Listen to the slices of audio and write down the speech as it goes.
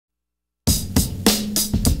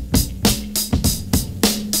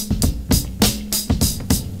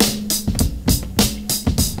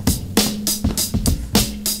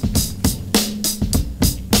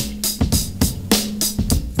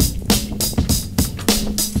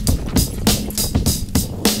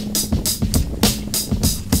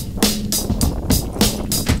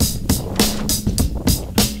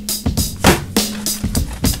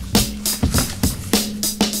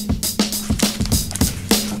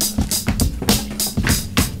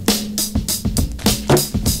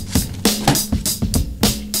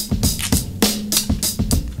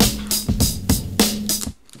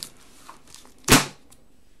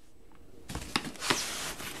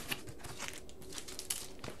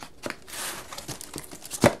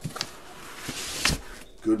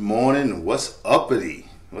Good morning. What's uppity?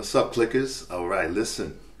 What's up, clickers? All right,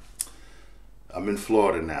 listen. I'm in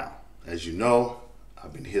Florida now. As you know,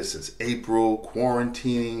 I've been here since April,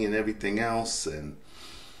 quarantining and everything else, and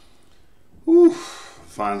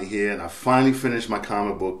finally here. And I finally finished my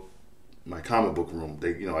comic book room.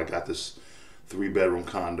 I got this 3-bedroom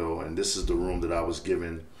condo, and this is the room that I was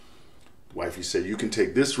given. Wifey said, "You can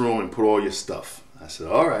take this room and put all your stuff." I said,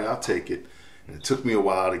 "All right, I'll take it." And it took me a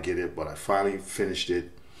while to get it, but I finally finished it.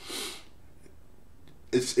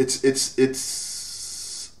 It's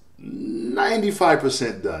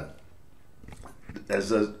 95% done.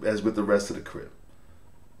 As with the rest of the crib,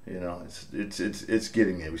 it's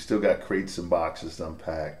getting there. We still got crates and boxes to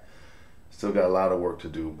unpack. Still got a lot of work to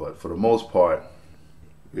do, but for the most part,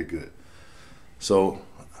 we're good. So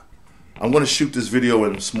I'm going to shoot this video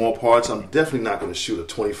in small parts. I'm definitely not going to shoot a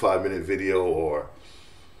 25-minute video or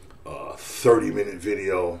a 30-minute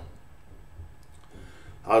video.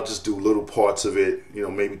 I'll just do little parts of it,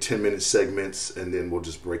 maybe 10-minute segments, and then we'll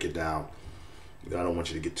just break it down. I don't want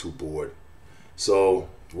you to get too bored. So,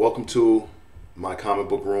 welcome to my comic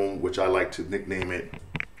book room, which I like to nickname it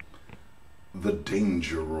the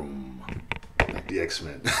Danger Room, like the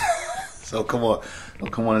X-Men. So come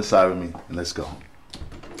on inside with me, and let's go. All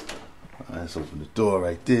right, let's open the door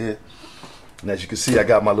right there. And as you can see, I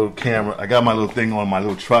got my little camera. I got my little thing on my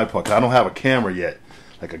little tripod. I don't have a camera yet,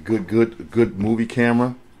 like a good movie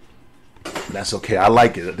camera. That's okay. I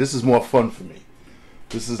like it. This is more fun for me.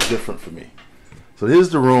 This is different for me. So here's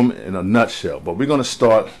the room in a nutshell. But we're gonna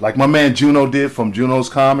start like my man Juno did from Juno's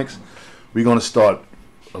Comics. We're gonna start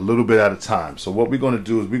a little bit at a time. So what we're gonna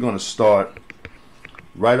do is we're gonna start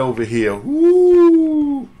right over here,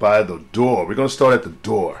 by the door. We're gonna start at the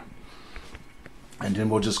door. And then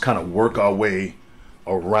we'll just kind of work our way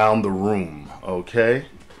around the room, okay?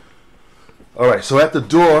 All right, so at the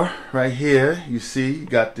door right here, you see, you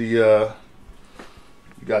got the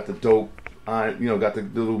dope, got the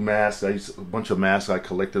little masks. A bunch of masks I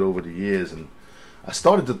collected over the years, and I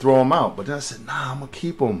started to throw them out, but then I said, nah, I'm gonna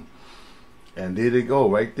keep them. And there they go,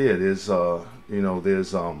 right there. There's,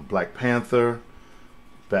 there's Black Panther,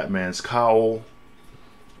 Batman's cowl.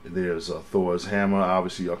 There's Thor's hammer.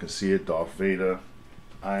 Obviously, y'all can see it. Darth Vader,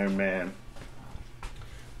 Iron Man,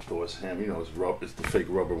 Thor's hammer. It's the fake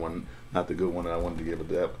rubber one, not the good one that I wanted to give it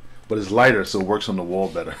that. But it's lighter, so it works on the wall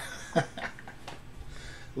better.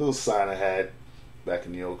 Little sign I had back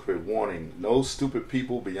in the old crib: warning, no stupid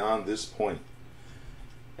people beyond this point.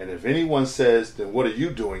 And if anyone says, then what are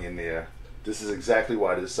you doing in there? This is exactly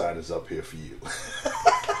why this sign is up here for you.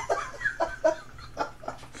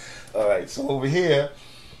 All right, so over here,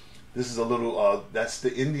 this is a little, that's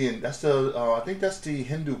the Indian, that's the, I think that's the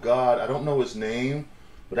Hindu god. I don't know his name,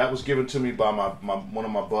 but that was given to me by one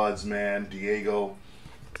of my buds, man, Diego.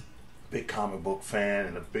 Big comic book fan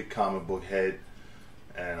and a big comic book head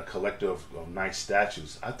and a collector of nice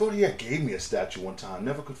statues. I thought he had gave me a statue one time,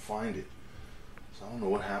 never could find it. So I don't know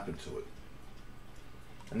what happened to it.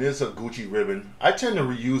 And there's a Gucci ribbon. I tend to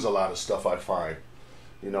reuse a lot of stuff I find.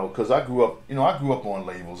 Because I grew up on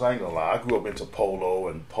labels. I ain't gonna lie. I grew up into Polo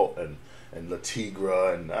and La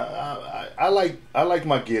Tigra, and I like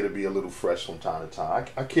my gear to be a little fresh from time to time.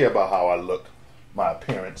 I care about how I look, my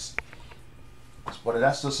appearance. But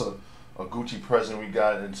that's just a Gucci present we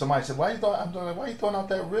got. And somebody said, "Why you throwing out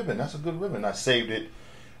that ribbon? That's a good ribbon." I saved it,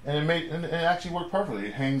 and it actually worked perfectly.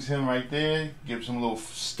 It hangs him right there, gives him a little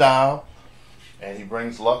style, and he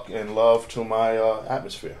brings luck and love to my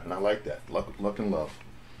atmosphere, and I like that. Luck and love.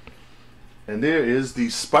 And there is the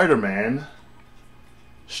Spider-Man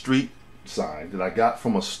street sign that I got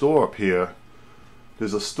from a store up here.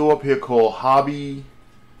 There's a store up here called Hobby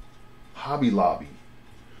Lobby.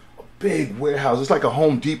 A big warehouse. It's like a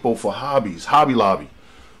Home Depot for hobbies. Hobby Lobby.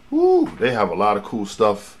 Woo! They have a lot of cool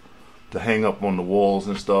stuff to hang up on the walls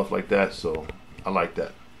and stuff like that. So I like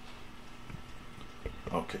that.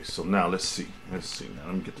 Okay, so now let's see. Now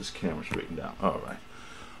let me get this camera straightened out. All right.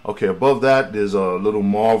 Okay, above that there's a little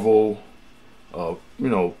Marvel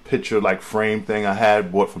picture like frame thing I had,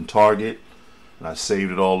 bought from Target, and I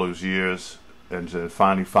saved it all those years, and then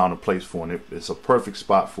finally found a place for it. It's a perfect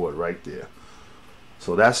spot for it right there.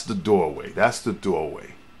 So that's the doorway.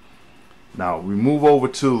 Now we move over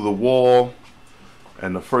to the wall,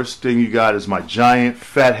 and the first thing you got is my giant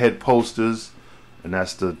fathead posters, and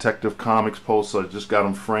that's the Detective Comics poster. I just got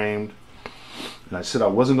them framed, and I said I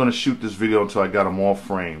wasn't going to shoot this video until I got them all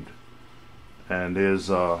framed. And there's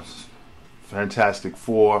Fantastic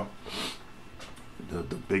Four, the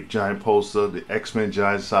big giant poster, the X-Men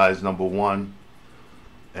giant size #1,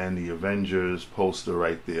 and the Avengers poster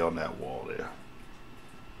right there on that wall there.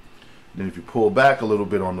 Then if you pull back a little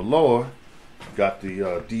bit on the lower, Got the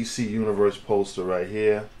DC Universe poster right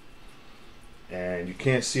here, and you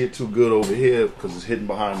can't see it too good over here because it's hidden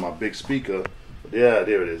behind my big speaker. But yeah,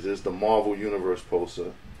 there it is. There's the Marvel Universe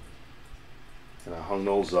poster, and I hung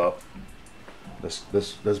those up.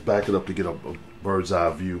 Let's back it up to get a bird's eye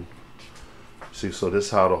view. See, so this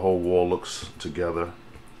is how the whole wall looks together.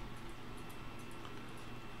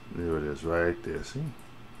 There it is, right there. See,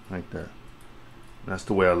 like that. That's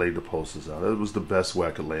the way I laid the posters out. That was the best way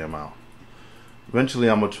I could lay them out. Eventually,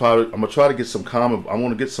 I'm gonna try to get some comic. I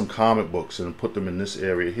want to get some comic books and put them in this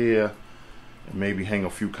area here, and maybe hang a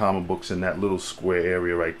few comic books in that little square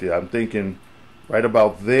area right there. I'm thinking right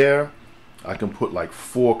about there. I can put like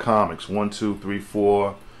 4 comics. 1, 2, 3,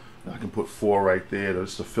 4. I can put 4 right there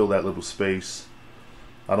just to fill that little space.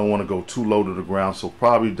 I don't want to go too low to the ground, so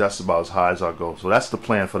probably that's about as high as I'll go. So that's the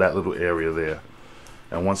plan for that little area there.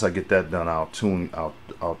 And once I get that done, I'll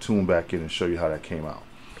tune back in and show you how that came out.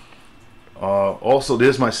 Also,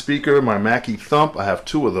 there's my speaker, my Mackie Thump. I have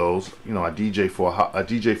 2 of those. You know, I DJ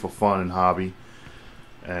for fun and hobby,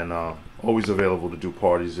 and always available to do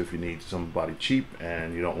parties if you need somebody cheap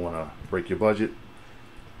and you don't want to break your budget.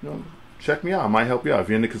 You know, check me out. I might help you out if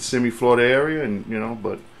you're in the Kissimmee, Florida area. And you know,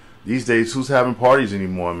 but these days, who's having parties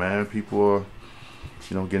anymore, man? People are,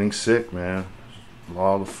 you know, getting sick, man.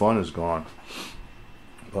 All the fun is gone.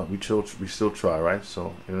 But we still try, right?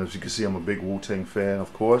 So, and as you can see, I'm a big Wu-Tang fan,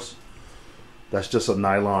 of course. That's just a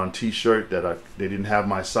nylon t-shirt that they didn't have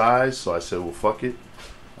my size, so I said, well, fuck it.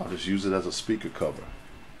 I'll just use it as a speaker cover.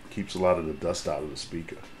 Keeps a lot of the dust out of the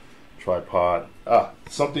speaker. Tripod.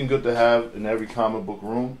 Something good to have in every comic book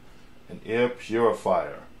room, an air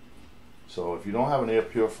purifier. So if you don't have an air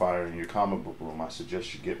purifier in your comic book room, I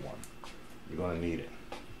suggest you get one. You're going to need it.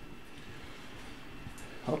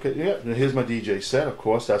 Okay, yeah, and here's my DJ set. Of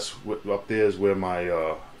course, that's what, up there is where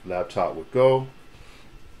my laptop would go.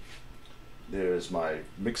 There's my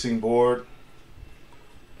mixing board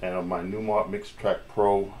and my Numark MixTrack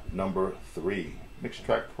Pro number 3.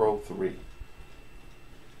 MixTrack Pro 3.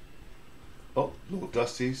 Oh, a little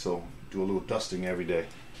dusty, so do a little dusting every day.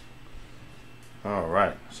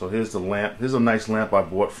 Alright, so here's the lamp. Here's a nice lamp I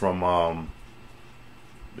bought from,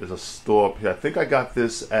 there's a store up here. I think I got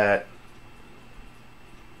this at,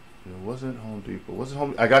 it wasn't Home Depot. Was it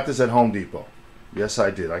Home? I got this at Home Depot. Yes,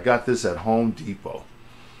 I did. I got this at Home Depot.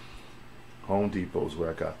 Home Depot is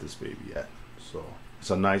where I got this baby at. So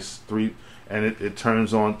it's a nice 3, and it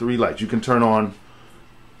turns on 3 lights. You can turn on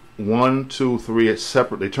 1, 2, 3 at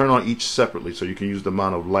separate. They turn on each separately, so you can use the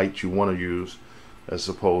amount of light you want to use, as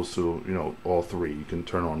opposed to, you know, all 3. You can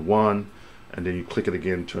turn on 1, and then you click it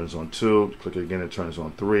again, it turns on 2. Click it again, it turns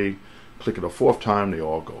on 3. Click it a 4th time, they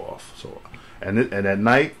all go off. So. And at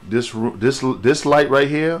night, this light right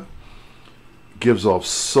here gives off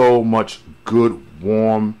so much good,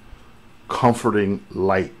 warm, comforting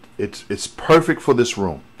light. It's perfect for this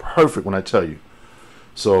room. Perfect when I tell you.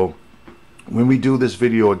 So when we do this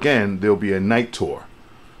video again, there'll be a night tour,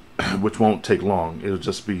 which won't take long. It'll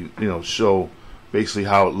just be, you know, show basically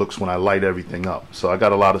how it looks when I light everything up. So I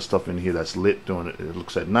got a lot of stuff in here that's lit during it. It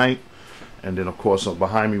looks at night, and then of course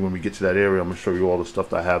behind me when we get to that area, I'm gonna show you all the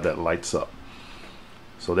stuff that I have that lights up.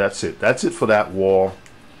 So that's it. That's it for that wall,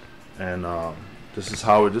 and this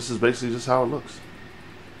is basically just how it looks.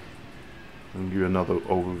 Let me give you another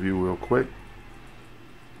overview real quick.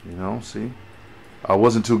 You know, see, I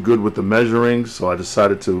wasn't too good with the measuring, so I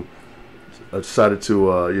decided to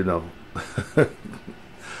you know,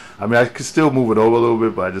 I mean, I could still move it over a little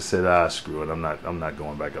bit, but I just said, screw it. I'm not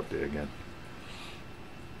going back up there again.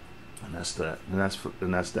 And that's that. And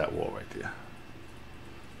that's that wall right there.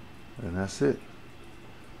 And that's it.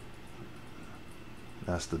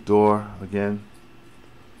 That's the door again,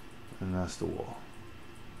 and that's the wall.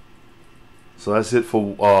 So that's it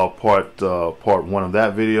for part 1 of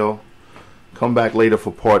that video. Come back later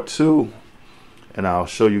for part 2, and I'll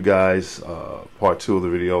show you guys part 2 of the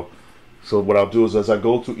video. So what I'll do is, as I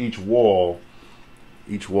go through each wall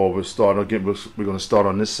we're starting again. We're going to start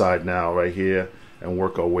on this side now, right here, and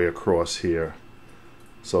work our way across here.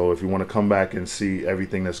 So if you want to come back and see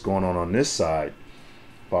everything that's going on this side,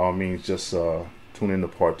 by all means, just tune in to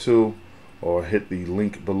part 2, or hit the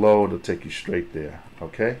link below to take you straight there.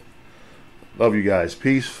 Okay? Love you guys.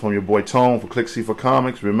 Peace from your boy Tone for Click C for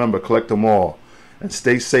Comics. Remember, collect them all. And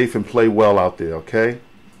stay safe and play well out there, okay?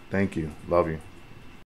 Thank you. Love you.